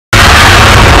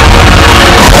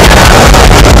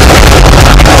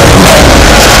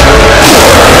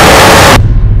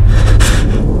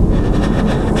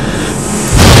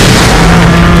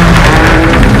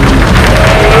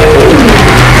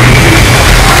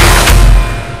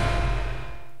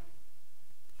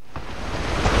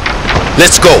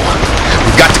Let's go.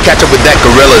 We've got to catch up with that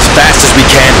gorilla as fast as we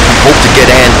can and hope to get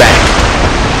Ann back.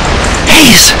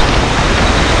 Hayes!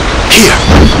 Here,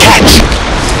 catch!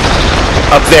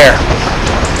 Up there.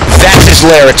 That's his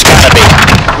lair, it's gotta be.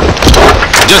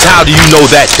 Just how do you know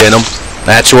that, Denham?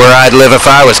 That's where I'd live if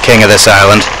I was king of this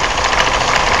island.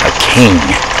 A king.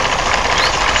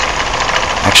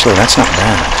 Actually, that's not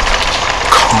bad.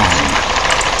 Kong.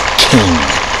 King.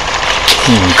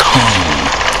 King Kong.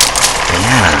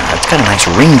 Yeah, it's got a nice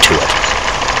ring to it.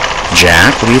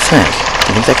 Jack, what do you think?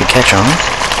 Do you think that could catch on?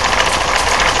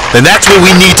 Then that's where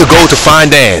we need to go to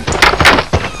find Ann.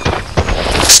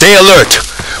 Stay alert.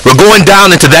 We're going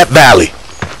down into that valley.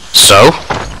 So?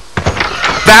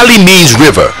 Valley means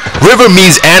river. River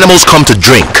means animals come to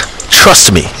drink.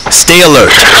 Trust me. Stay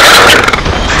alert.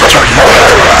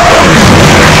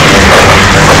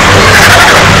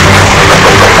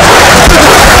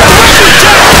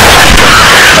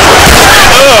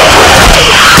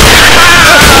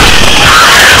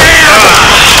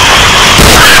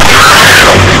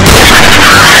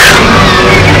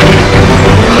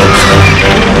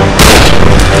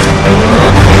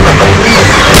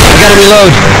 Gotta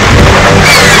reload.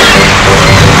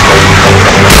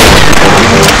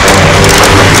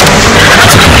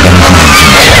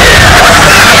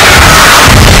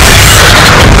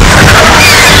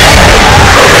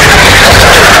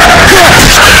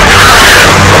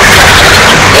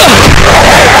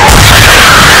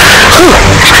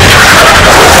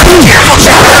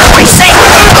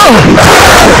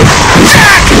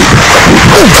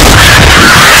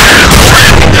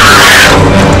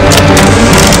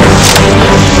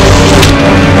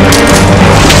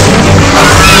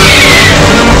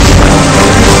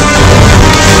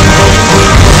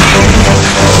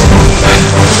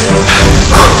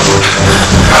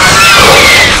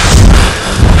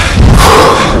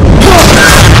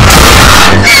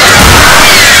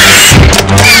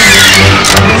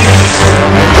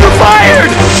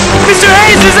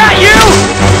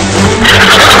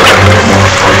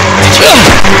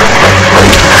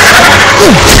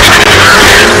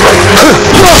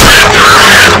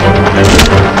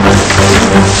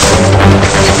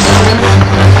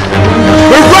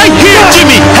 We're right here,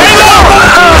 Jimmy! Hang on!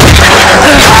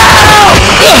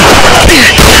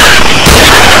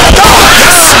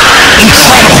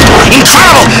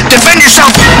 Incredible! Defend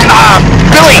yourself!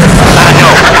 Billy! No.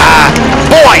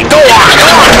 Boy, go on!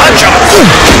 Punch him!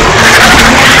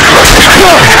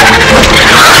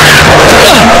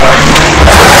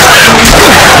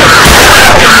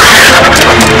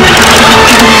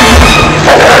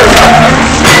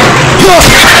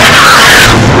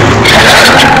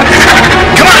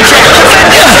 Come on, Jack!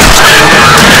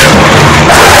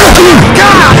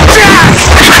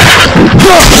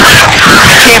 God, Jack!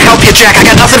 I can't help you, Jack. I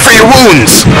got nothing for your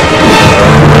wounds.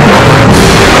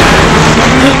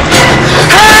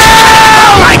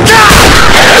 Oh my God!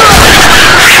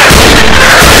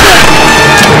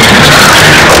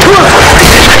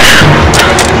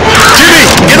 Jimmy,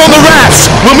 get on the rafts!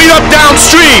 We'll meet up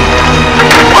downstream!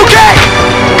 Okay!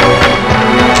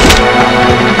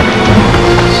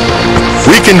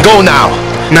 We can go now.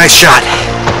 Nice shot.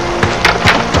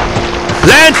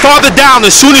 Land farther down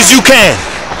as soon as you can.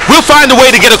 We'll find a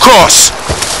way to get across.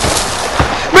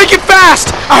 Make it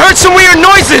fast! I heard some weird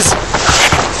noises!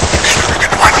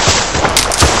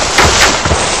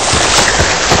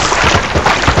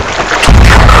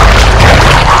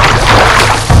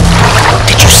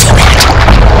 Did you see them, Andrew?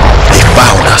 They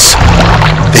found us.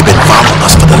 They've been following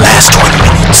us for the last 20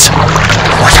 minutes.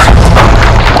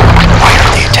 Why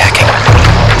are they attacking?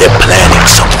 They're planning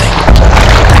something.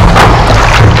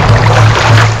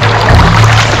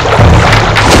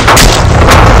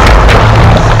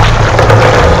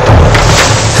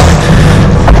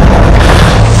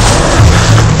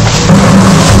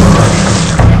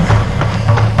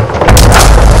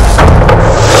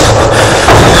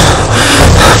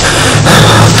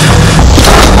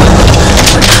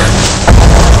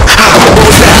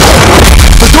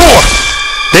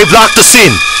 They've locked us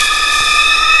in.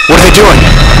 What are they doing?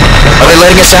 Are they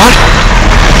letting us out?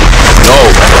 No,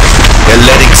 they're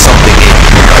letting something in.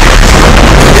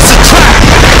 It's a trap!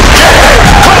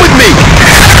 Come with me!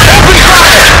 Open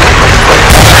fire!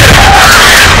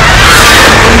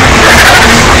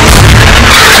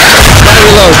 Gotta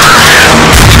reload.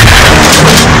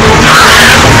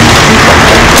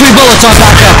 3 bullets on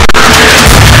backup.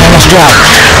 Almost dropped.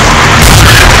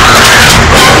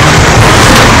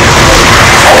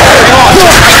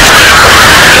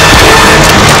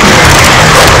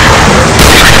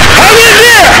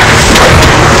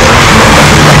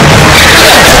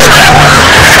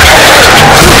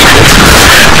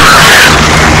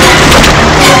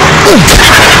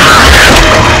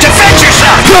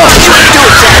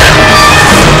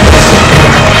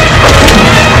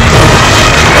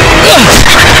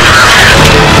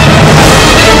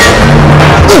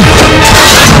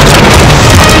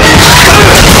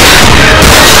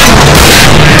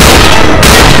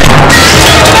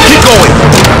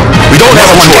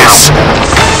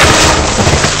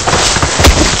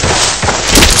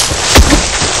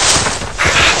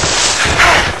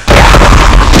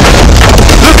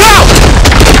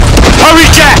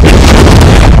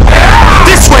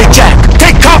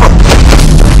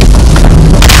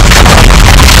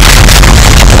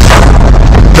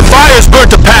 discovered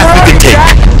the path we can take.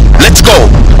 Let's go.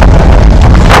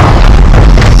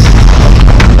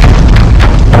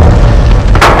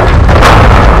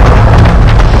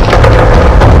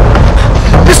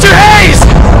 Mr. Hayes!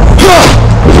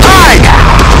 Hide!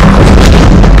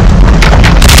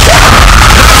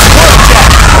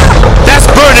 That's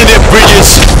burning their bridges.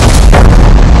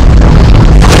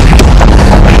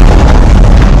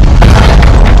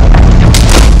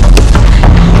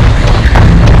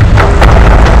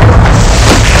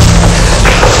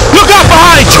 Look out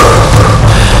behind you!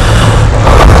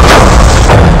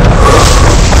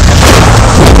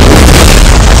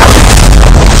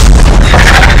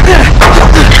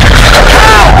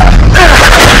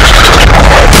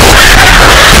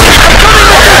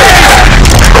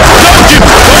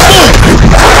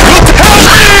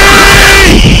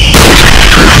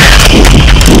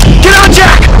 Get on,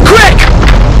 Jack! Quick!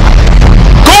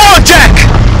 Go on, Jack!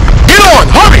 Get on!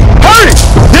 Hurry! Hurry!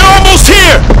 They're almost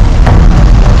here!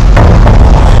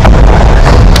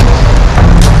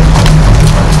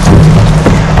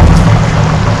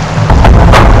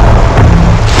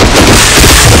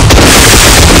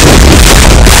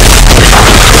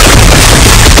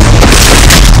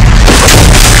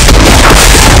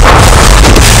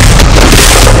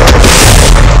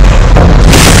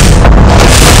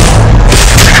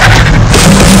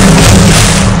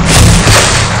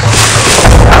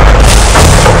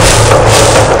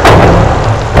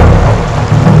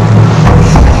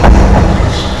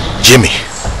 Jimmy,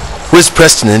 where's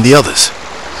Preston and the others?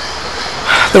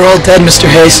 They're all dead, Mr.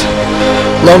 Hayes.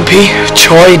 Lumpy,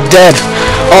 Choi, dead.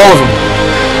 All of them.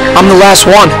 I'm the last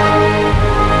one.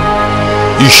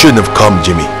 You shouldn't have come,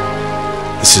 Jimmy.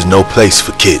 This is no place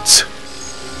for kids.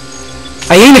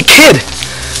 I ain't a kid.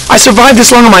 I survived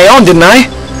this long on my own, didn't I?